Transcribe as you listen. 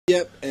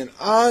Yep, and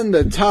on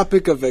the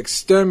topic of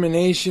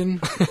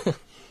extermination...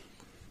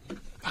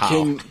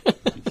 How?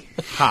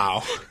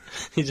 How?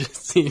 He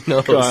just, he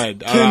knows. Go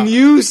ahead. Can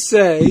you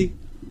say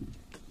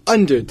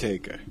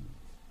Undertaker?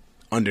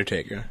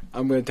 Undertaker.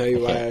 I'm going to tell you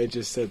why I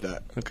just said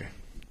that. Okay.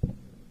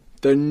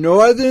 The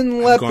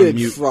northern leopard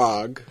mute.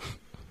 frog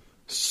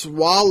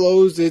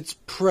swallows its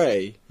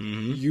prey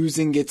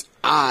using its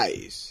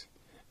eyes.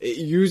 It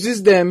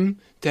uses them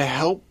to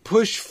help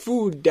push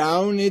food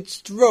down its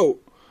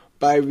throat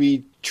by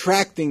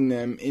retracting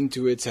them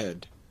into its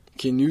head.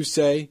 Can you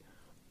say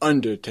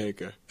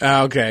Undertaker?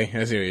 Okay,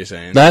 I see what you're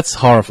saying. That's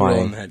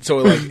horrifying.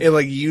 So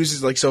it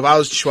uses so if I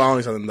was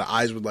swallowing something, the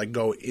eyes would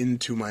go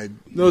into my.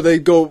 No, they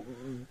go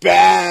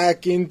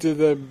back into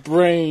the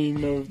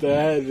brain of the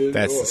head.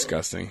 That's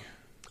disgusting.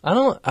 I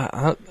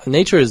don't.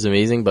 Nature is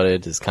amazing, but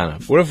it is kind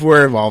of. What if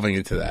we're evolving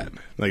into that?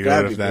 Like, what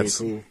That'd if be that's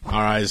pretty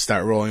our eyes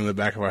start rolling in the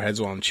back of our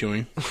heads while I'm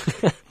chewing?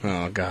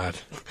 Oh God,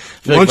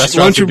 Like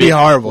lunch would be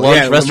horrible.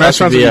 Yeah, restaurants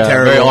would be a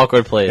very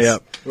awkward place.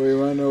 Yep. Well, you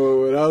want to know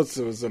what else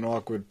was an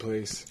awkward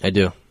place? I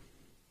do.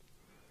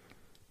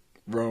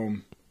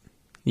 Rome.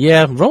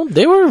 Yeah, Rome.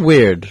 They were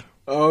weird.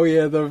 Oh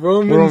yeah, the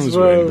Romans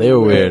were weird. They were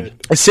weird.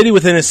 A city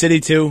within a city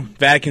too.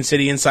 Vatican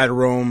City inside of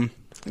Rome.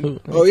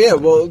 Oh yeah,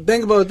 well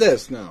think about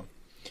this now.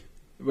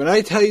 When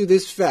I tell you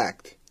this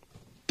fact,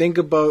 think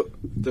about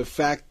the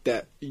fact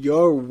that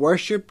your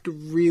worshipped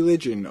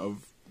religion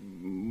of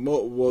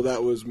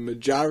that was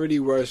majority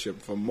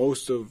worship for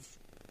most of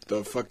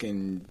the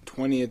fucking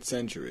 20th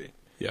century.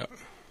 Yeah.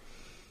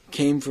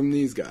 Came from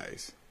these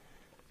guys.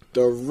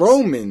 The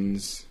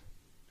Romans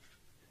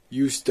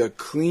used to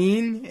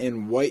clean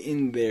and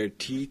whiten their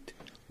teeth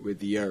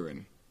with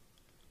urine.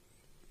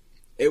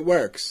 It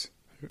works.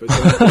 But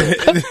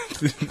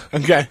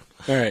Okay.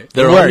 All right.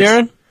 Their own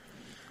urine?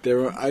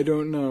 I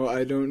don't know.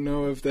 I don't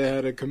know if they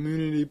had a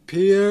community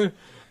pier.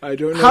 I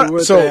don't know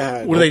what they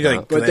had. What do they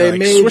like? But do they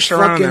made swish it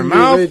around in their fucking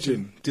mouth?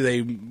 religion. Do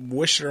they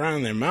wish it around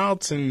in their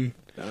mouths? And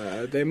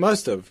They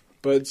must have.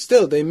 But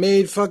still, they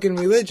made fucking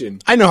religion.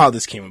 I know how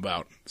this came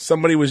about.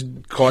 Somebody was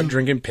caught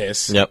drinking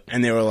piss. Yep.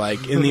 And they were like,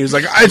 and he was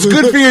like, "It's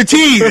good for your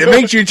teeth. It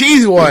makes your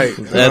teeth white."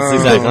 That's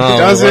exactly. Oh,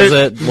 Does was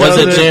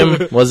it? it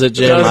Jim? Was it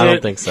Jim? Does I don't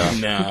it? think so.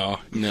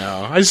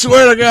 No. I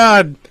swear to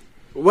God.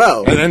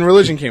 Well, And then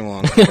religion came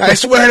along. I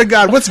swear to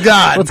God, what's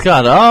God? What's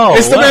God? Oh,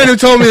 It's the man who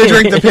told me to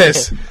drink the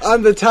piss.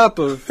 on the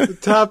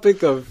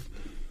topic of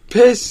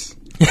piss,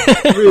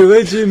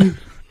 religion,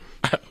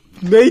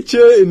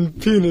 nature, and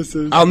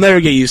penises. I'll never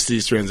get used to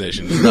these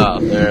transitions. No,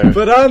 they're-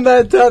 But on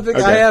that topic, I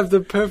Okay. have the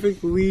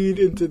perfect lead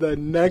into the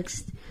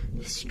next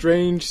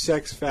strange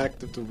sex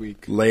fact of the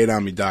week. Lay it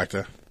on me,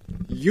 doctor.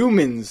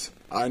 Humans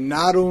are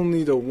not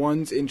only the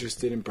ones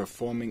interested in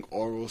performing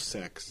oral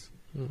sex.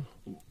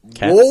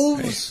 Cats?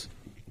 Wolves,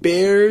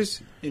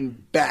 bears,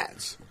 and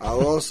bats are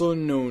also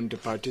known to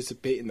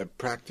participate in the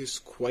practice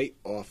quite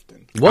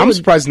often. I'm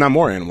surprised not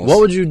more animals. What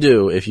would you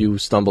do if you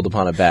stumbled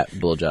upon a bat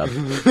blowjob?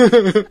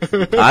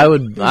 I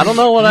would. I don't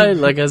know what I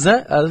like. Is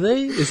that? Are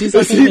they? Is he Is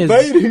sucking? he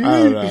biting me?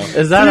 I don't know.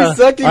 Is that He's a?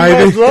 sucking I my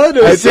think- blood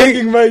or I think-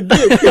 sucking my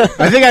dick?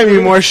 I think I'd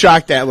be more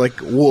shocked at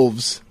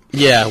wolves.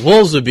 Yeah,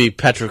 wolves would be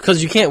petrified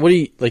because you can't. What do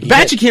you like?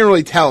 Bats you can't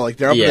really tell. Like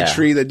they're up in Yeah. the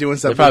tree, they're doing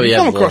stuff. They probably you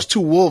have come across wolves. two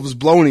wolves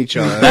blowing each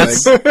other.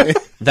 That's like,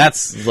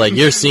 that's like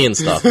you're seeing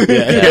stuff.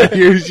 yeah.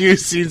 You've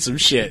seen some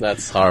shit.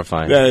 That's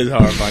horrifying. That is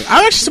horrifying.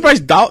 I'm actually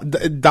surprised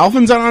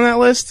dolphins aren't on that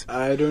list.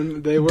 I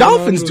don't. They were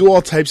Dolphins do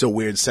all types of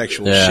weird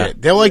sexual Yeah. shit.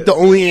 They're like the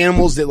only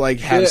animals that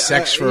have Yeah,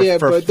 sex for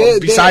but they're-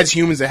 besides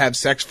humans that have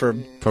sex for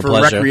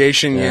pleasure.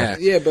 recreation. Yeah.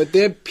 Yeah, but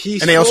they're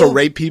peaceful. And they also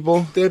rape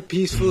people. They're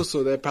peaceful,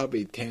 so they're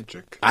probably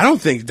tantric. I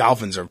don't think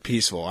dolphins are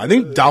peaceful. I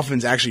think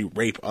dolphins actually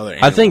rape other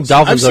animals. I think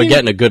dolphins I've are seen-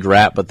 getting a good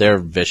rap, but they're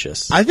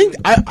vicious. I think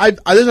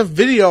there's a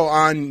video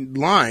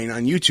online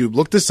on YouTube.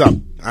 Look this up.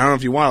 I don't know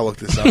if you want to look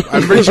this up.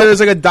 I'm pretty sure there's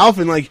like a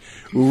dolphin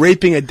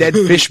raping a dead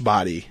fish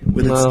body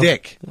with its No.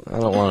 dick. I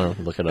don't want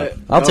to look it up.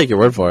 I'll take your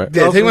word for it.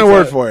 Yeah, take my Dolphins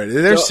word are- for it.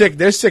 They're sick.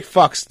 They're sick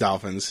fucks,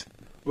 dolphins.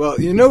 Well,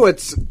 you know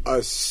what's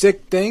a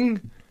sick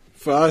thing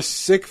for us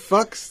sick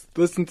fucks?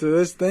 Listen to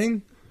this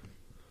thing.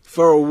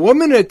 For a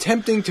woman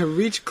attempting to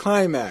reach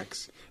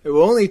climax, it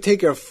will only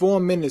take her 4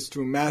 minutes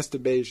through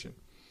masturbation.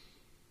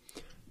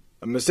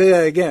 I'm going to say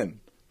that again.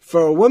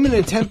 For a woman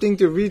attempting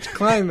to reach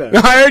climax,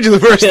 I heard you the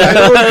first time.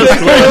 it will take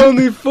her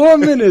only 4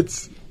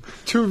 minutes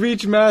to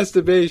reach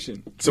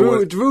masturbation.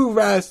 So Drew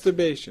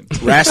masturbation.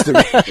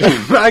 Masturbation.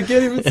 I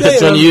can't even say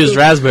It's it. when you use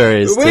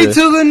raspberries. Wait to-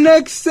 till the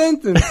next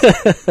sentence.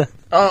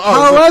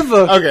 However,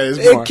 okay, there's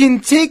more. it can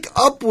take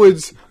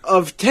upwards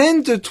of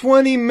 10 to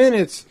 20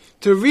 minutes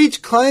to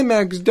reach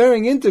climax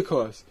during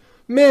intercourse.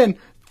 Man,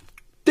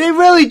 they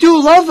really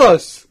do love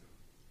us.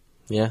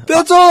 Yeah.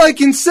 That's all I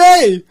can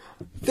say.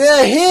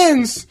 Their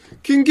hands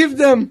can give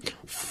them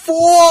 4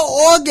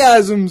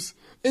 orgasms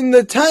in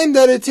the time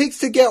that it takes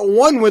to get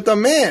one with a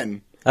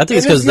man. I think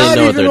it's And because they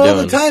know what they're not even all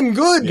doing. the time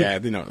good. Yeah,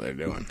 they know what they're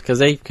doing. Because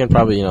they can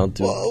probably,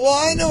 do. Well,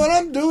 I know what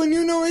I'm doing.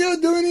 You know what you're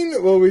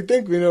doing. Well, we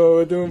think we know what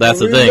we're doing. That's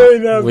but the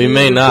thing. We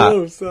may not.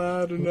 Close,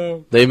 I don't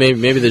know. Maybe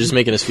they're just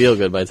making us feel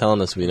good by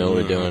telling us we know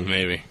what we're doing.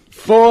 Maybe.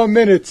 4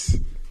 minutes.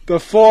 The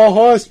 4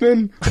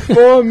 horsemen,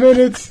 4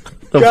 minutes.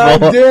 God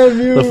damn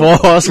you. The 4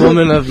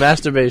 horsewomen of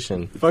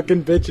masturbation.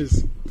 Fucking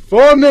bitches.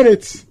 4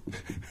 minutes.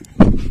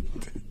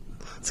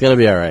 It's gonna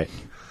be alright.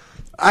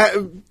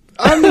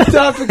 On the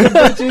topic of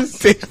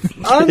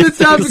bitches. On the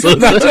topic of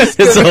bitches.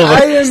 It's over.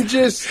 I am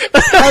just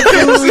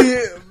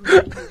absolutely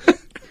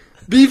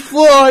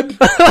deflawed.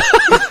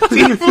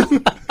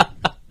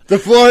 The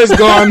floor is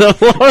gone.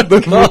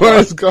 The floor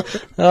is gone.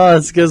 Oh,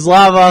 it's because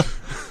lava.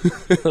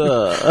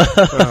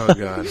 Oh,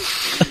 God.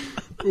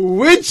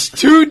 Which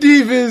 2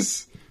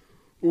 divas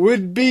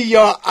would be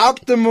your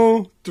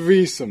optimal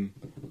threesome?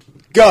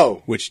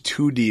 Go. Which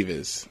 2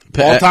 divas?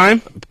 All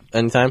time?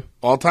 Anytime?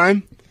 All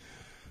time?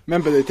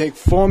 Remember, they take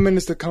 4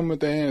 minutes to come with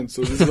their hands,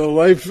 so this is a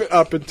life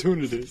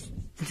opportunities.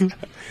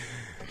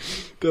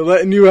 They're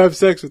letting you have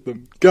sex with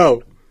them.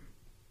 Go.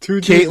 2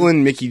 divas.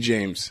 Caitlyn, Mickey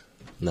James.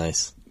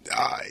 Nice.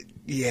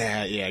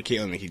 Yeah,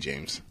 Caitlyn, Mickey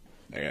James.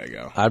 I gotta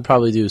go. I'd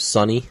probably do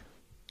Sunny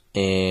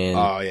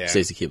and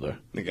Stacey Keebler.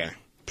 Okay.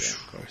 Yeah,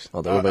 of course.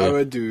 I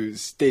would do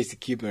Stacey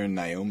Keebler and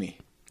Naomi.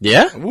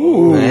 Yeah?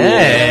 Ooh.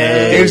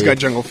 Hey. Dave's got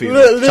jungle fever.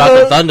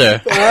 Chocolate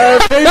Thunder.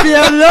 Baby,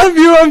 I love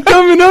you. I'm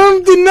coming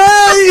home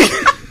tonight.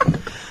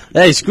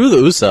 Hey, screw the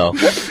Uso.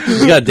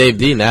 She's got Dave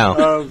D now.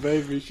 Oh,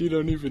 baby, she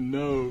don't even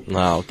know.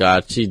 Oh,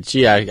 God.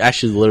 She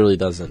actually literally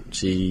doesn't.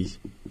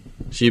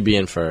 She'd be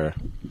in for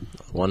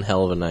one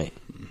hell of a night.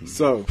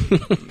 So,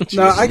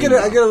 now I get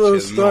a little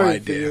story for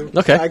idea. you.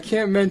 Okay. I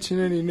can't mention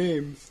any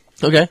names,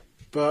 Okay.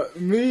 but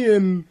me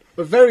and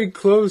a very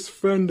close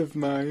friend of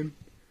mine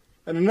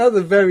and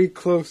another very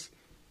close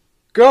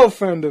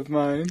girlfriend of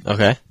mine,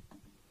 Okay.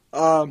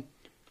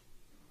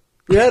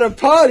 we had a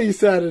party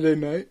Saturday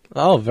night,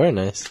 Oh, very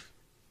nice.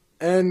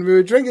 and we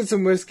were drinking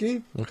some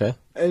whiskey, Okay.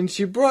 and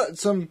she brought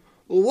some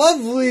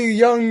lovely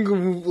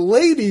young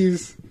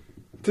ladies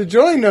to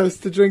join us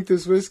to drink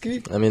this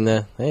whiskey. I mean,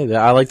 I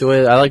like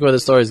where the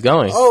story's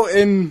going. Oh,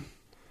 and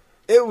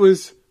it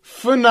was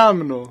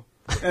phenomenal.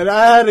 And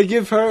I had to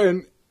give her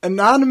an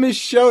anonymous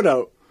shout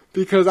out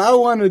because I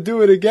want to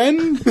do it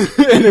again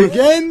and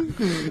again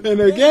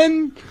and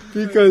again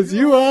because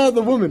you are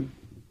the woman.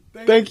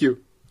 Thank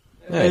you.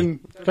 Hey, And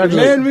the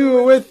man we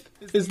were with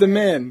is the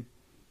man.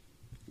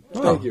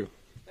 Thank you.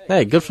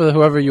 Hey, good for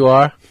whoever you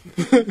are.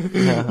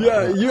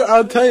 Yeah,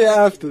 I'll tell you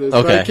after this.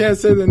 Okay. But I can't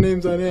say the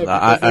names on air because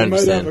I I might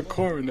understand. have a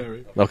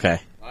coronary. Okay.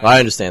 Well, I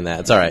understand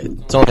that. It's all right.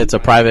 It's a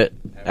private,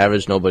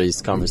 average,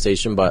 nobody's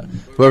conversation, but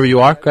whoever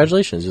you are,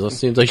 congratulations. It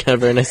seems like you had a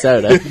very nice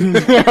Saturday.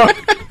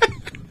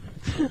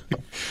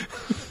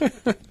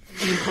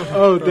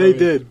 Oh, they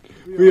did.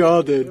 We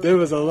all did. There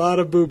was a lot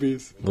of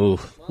boobies. Ooh.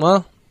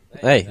 Well,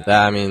 hey,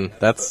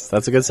 that's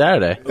a good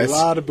Saturday. A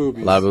lot of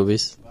boobies. A lot of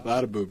boobies. A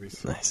lot of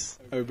boobies. Nice.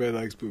 Everybody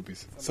likes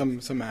boobies.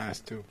 Some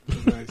ass too.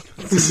 Nice.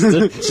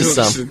 Just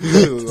some.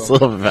 It's a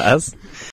little bit fast.